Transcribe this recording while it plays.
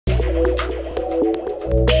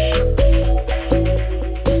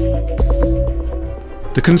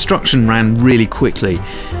The construction ran really quickly.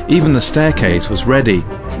 Even the staircase was ready.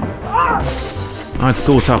 I'd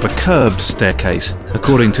thought up a curved staircase.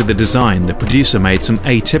 According to the design, the producer made some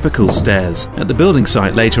atypical stairs. At the building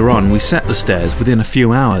site later on, we set the stairs within a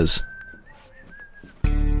few hours.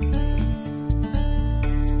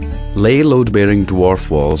 Lay load-bearing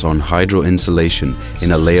dwarf walls on hydro-insulation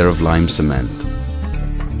in a layer of lime cement.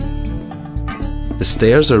 The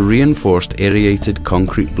stairs are reinforced aerated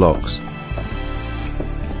concrete blocks,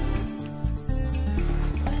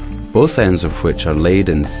 both ends of which are laid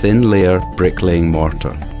in thin layer bricklaying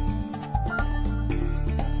mortar.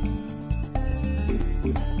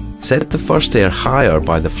 Set the first stair higher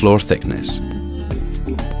by the floor thickness.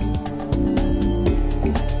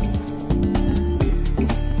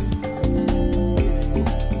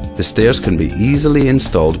 The stairs can be easily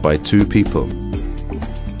installed by 2 people.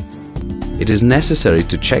 It is necessary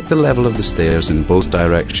to check the level of the stairs in both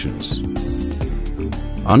directions.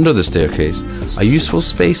 Under the staircase, a useful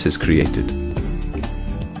space is created.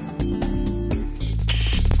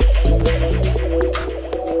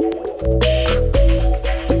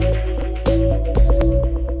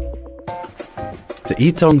 The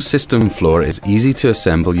Etong system floor is easy to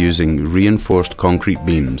assemble using reinforced concrete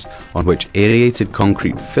beams on which aerated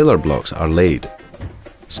concrete filler blocks are laid.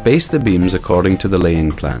 Space the beams according to the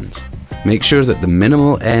laying plans. Make sure that the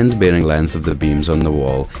minimal end bearing length of the beams on the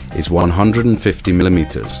wall is 150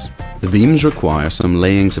 mm. The beams require some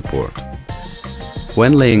laying support.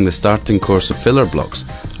 When laying the starting course of filler blocks,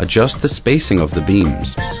 adjust the spacing of the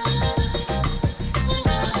beams.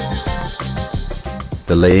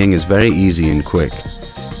 The laying is very easy and quick.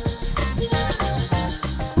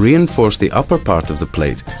 Reinforce the upper part of the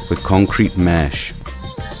plate with concrete mesh.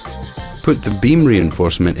 Put the beam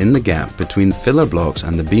reinforcement in the gap between filler blocks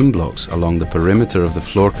and the beam blocks along the perimeter of the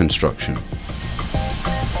floor construction.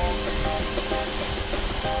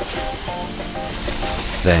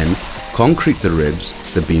 Then, concrete the ribs,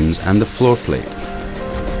 the beams and the floor plate.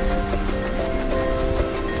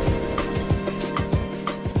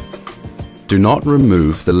 Do not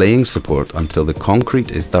remove the laying support until the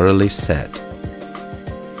concrete is thoroughly set.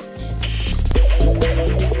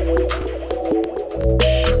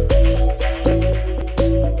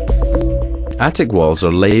 Attic walls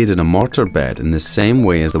are laid in a mortar bed in the same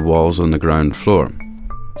way as the walls on the ground floor.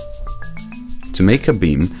 To make a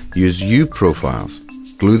beam, use U-profiles.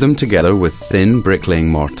 Glue them together with thin bricklaying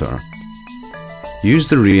mortar. Use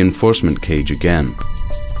the reinforcement cage again.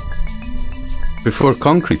 Before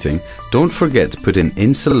concreting, don't forget to put in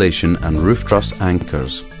insulation and roof truss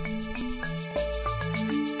anchors.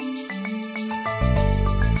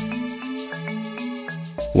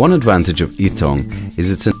 One advantage of Etong is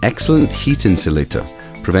it's an excellent heat insulator,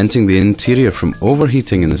 preventing the interior from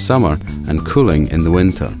overheating in the summer and cooling in the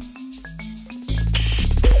winter.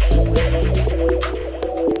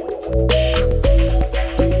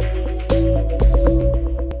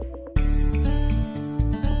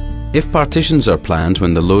 If partitions are planned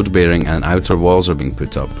when the load-bearing and outer walls are being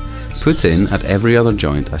put up, put in at every other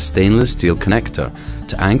joint a stainless steel connector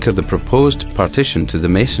to anchor the proposed partition to the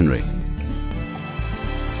masonry.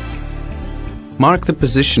 Mark the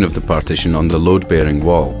position of the partition on the load-bearing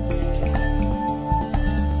wall.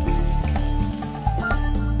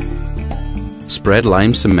 Spread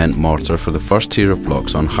lime cement mortar for the first tier of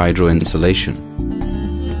blocks on hydro insulation.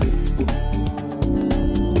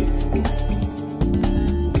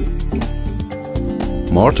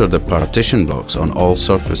 Mortar the partition blocks on all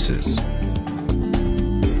surfaces.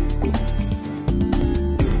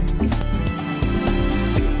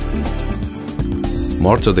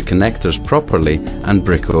 Mortar the connectors properly and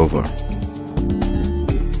brick over.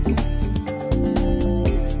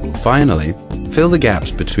 Finally, fill the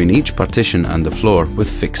gaps between each partition and the floor with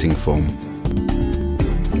fixing foam.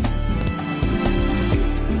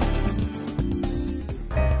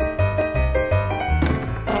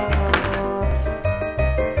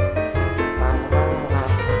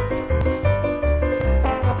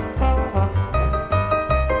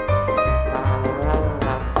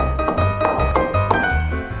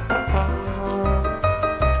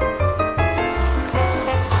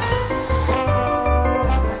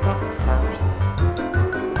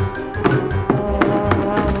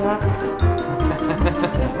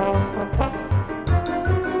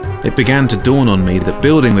 It began to dawn on me that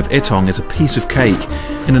building with Etong is a piece of cake.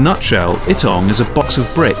 In a nutshell, Etong is a box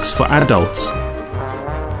of bricks for adults.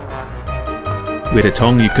 With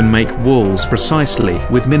Etong you can make walls precisely,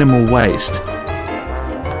 with minimal waste.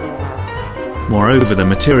 Moreover, the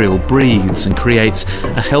material breathes and creates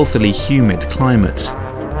a healthily humid climate.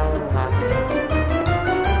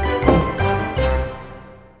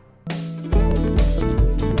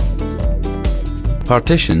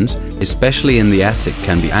 Partitions, especially in the attic,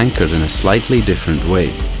 can be anchored in a slightly different way.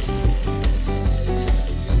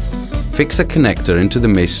 Fix a connector into the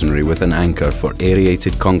masonry with an anchor for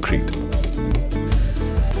aerated concrete.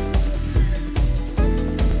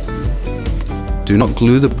 Do not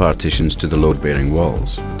glue the partitions to the load-bearing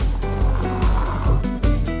walls.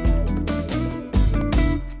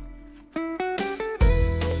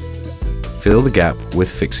 Fill the gap with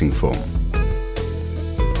fixing foam.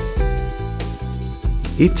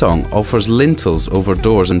 Ytong offers lintels over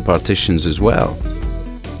doors and partitions as well.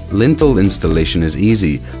 Lintel installation is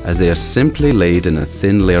easy as they are simply laid in a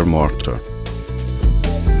thin layer mortar.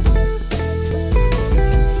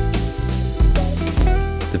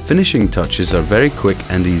 The finishing touches are very quick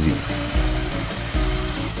and easy.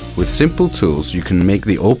 With simple tools you can make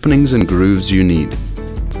the openings and grooves you need.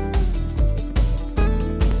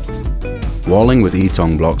 Walling with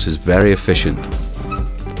Ytong blocks is very efficient.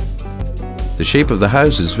 The shape of the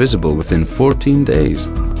house is visible within 14 days.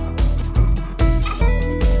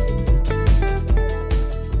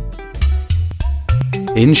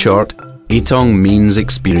 In short, Ytong means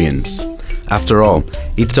experience. After all,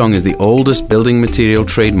 Ytong is the oldest building material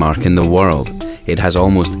trademark in the world. It has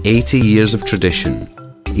almost 80 years of tradition.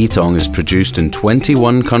 Ytong is produced in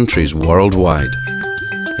 21 countries worldwide.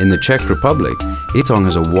 In the Czech Republic, Ytong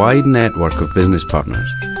has a wide network of business partners.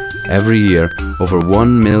 Every year, over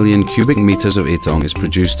 1 million cubic meters of Ytong is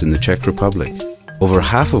produced in the Czech Republic, over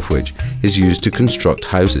half of which is used to construct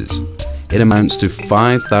houses. It amounts to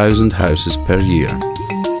 5,000 houses per year.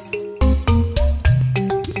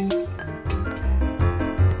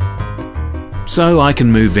 So I can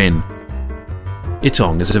move in.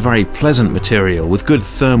 Ytong is a very pleasant material with good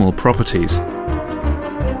thermal properties.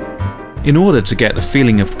 In order to get a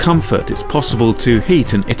feeling of comfort, it's possible to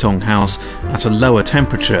heat an Ytong house at a lower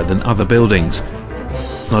temperature than other buildings.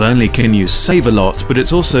 Not only can you save a lot, but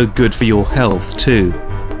it's also good for your health too.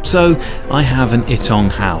 So I have an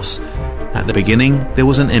Ytong house. At the beginning there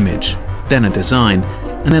was an image, then a design,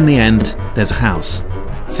 and in the end there's a house.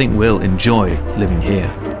 I think we'll enjoy living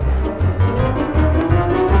here.